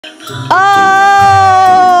Oh!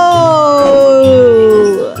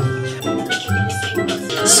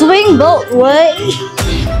 Swing both way.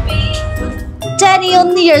 Jennie,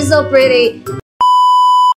 you're so pretty.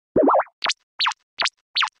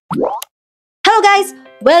 Hello guys,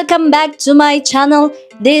 welcome back to my channel.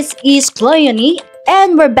 This is Chloe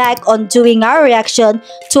and we're back on doing our reaction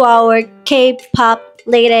to our K-pop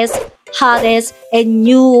latest, hottest, and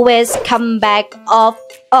newest comeback of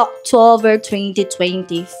October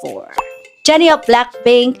 2024. Jennie of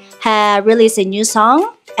Blackpink had released a new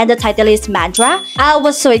song and the title is Mantra. I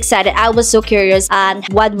was so excited, I was so curious on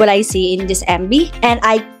what would I see in this MV, and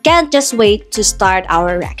I can't just wait to start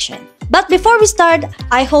our reaction. But before we start,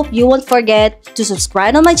 I hope you won't forget to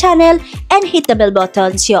subscribe on my channel and hit the bell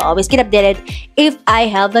button so you always get updated if I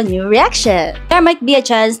have a new reaction. There might be a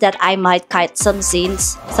chance that I might cut some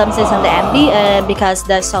scenes on the MV because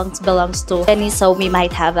the song belongs to Jennie, so we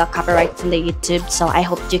might have a copyright from the YouTube. So I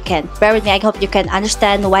hope you can bear with me. I hope you can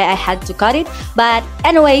understand why I had to cut it. But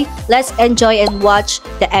anyway, let's enjoy and watch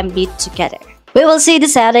the MV together. We will see the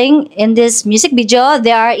setting in this music video.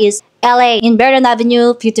 There is LA in Barron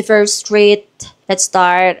Avenue, 51st Street. Let's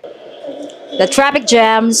start. The traffic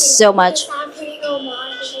jams so much.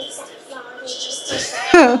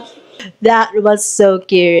 That was so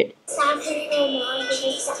cute.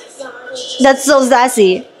 That's so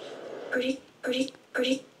sassy.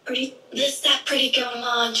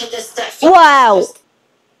 Wow!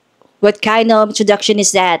 What kind of introduction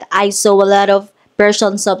is that? I saw a lot of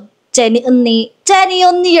versions of Jennie,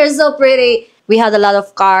 you're so pretty. We have a lot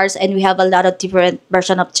of cars and we have a lot of different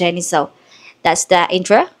versions of Jennie, so that's the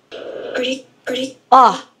intro.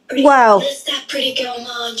 Oh, wow.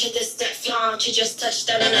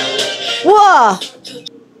 Whoa!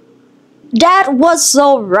 That was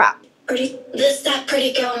so rock.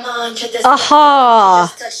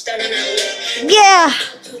 Aha! Yeah!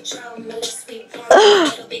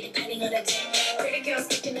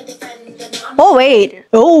 Oh wait!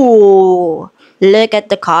 Oh! Look at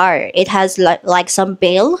the car. It has like some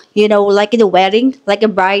veil, you know, like in the wedding, like a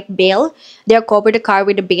bright veil. They're covered the car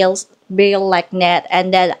with the veil like net.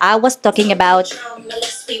 And then I was talking about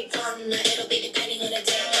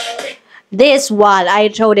this one. I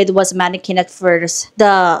thought it was mannequin at first.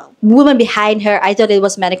 The woman behind her, I thought it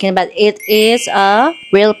was mannequin, but it is a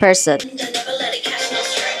real person.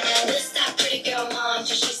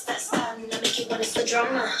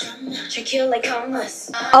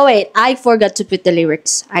 Oh wait, I forgot to put the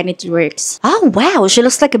lyrics. I need the lyrics. Oh wow, she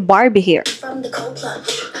looks like a Barbie here.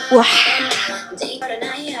 Wow.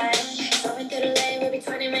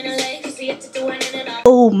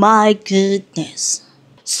 Oh my goodness.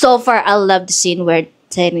 So far, I love the scene where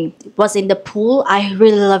Jennie was in the pool. I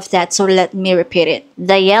really love that, so let me repeat it.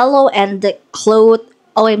 The yellow and the cloth,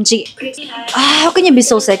 OMG. How can you be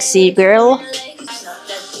so sexy, girl?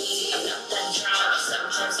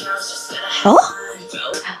 Oh?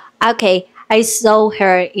 Okay, I saw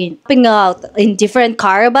her popping out in different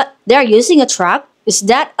car, but they're using a truck. Is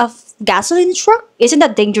that a gasoline truck? Isn't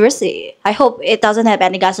that dangerous? I hope it doesn't have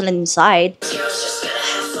any gasoline inside.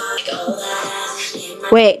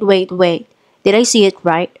 Wait. Did I see it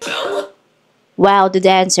right? Wow, the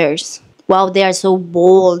dancers. Wow, they are so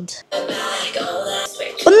bold.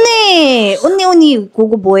 언니,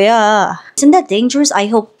 그거 뭐야? Isn't that dangerous? I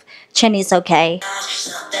hope Jennie is okay.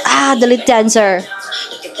 Ah, the lead dancer.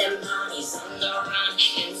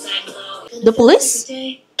 The police?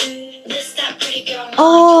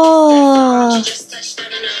 Oh.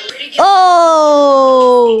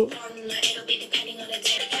 Oh.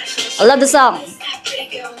 I love the song.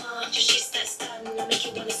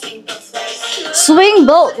 Swing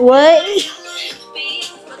both way.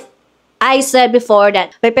 I said before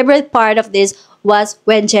that my favorite part of this was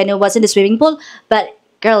when Jennie was in the swimming pool, but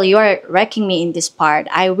girl, you are wrecking me in this part.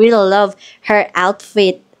 I really love her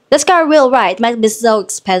outfit. This car will right might be so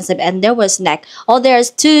expensive, and there was snack. Oh,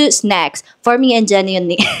 there's 2 snacks for me and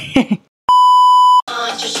Jennie.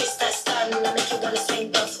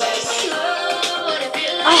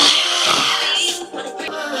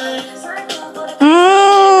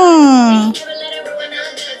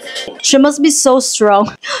 She must be so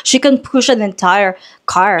strong. She can push an entire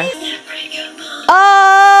car.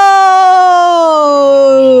 Oh!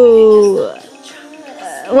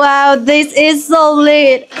 Wow, this is so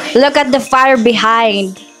lit. Look at the fire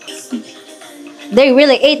behind. They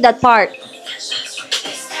really ate that part.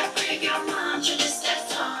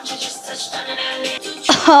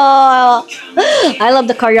 Oh, I love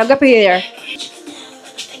the choreography here.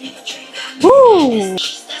 Woo!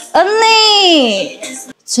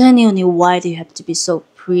 Jennie, why do you have to be so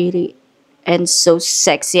pretty? and so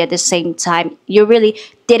sexy at the same time. You really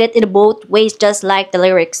did it in both ways, just like the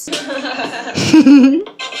lyrics.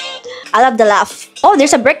 I love the laugh. Oh,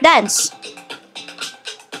 there's a break dance.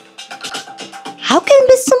 How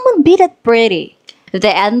can someone be that pretty?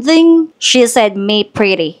 The ending, she said, "Me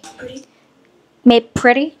pretty." Me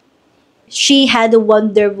pretty? She had a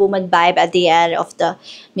Wonder Woman vibe at the end of the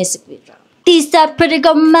music video. This that pretty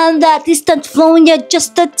girl man, that distant flow, yeah,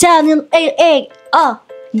 just a Daniel A. Oh,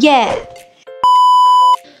 yeah.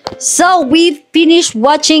 So we finished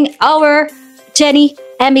watching our Jennie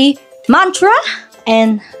mantra,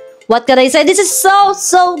 and what can I say? This is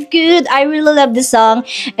so good. I really love this song,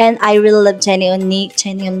 and I really love Jennie.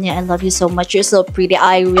 I love you so much. You're so pretty.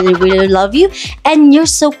 I really love you, and you're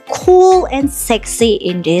so cool and sexy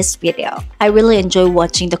in this video. I really enjoy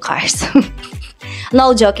watching the cars.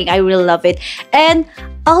 No joking, I really love it. And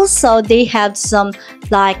also they have some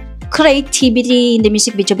like creativity in the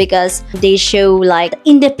music video because they show like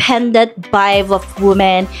independent vibe of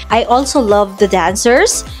women. I also love the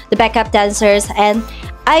dancers, the backup dancers, and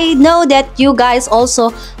I know that you guys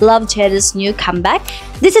also love Jennie's new comeback.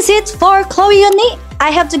 This is it for Chloe Yuni.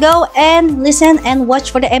 I have to go and listen and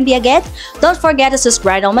watch for the MV again. Don't forget to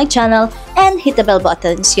subscribe on my channel and hit the bell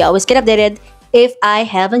button so you always get updated if I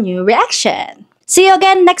have a new reaction. See you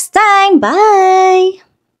again next time. Bye!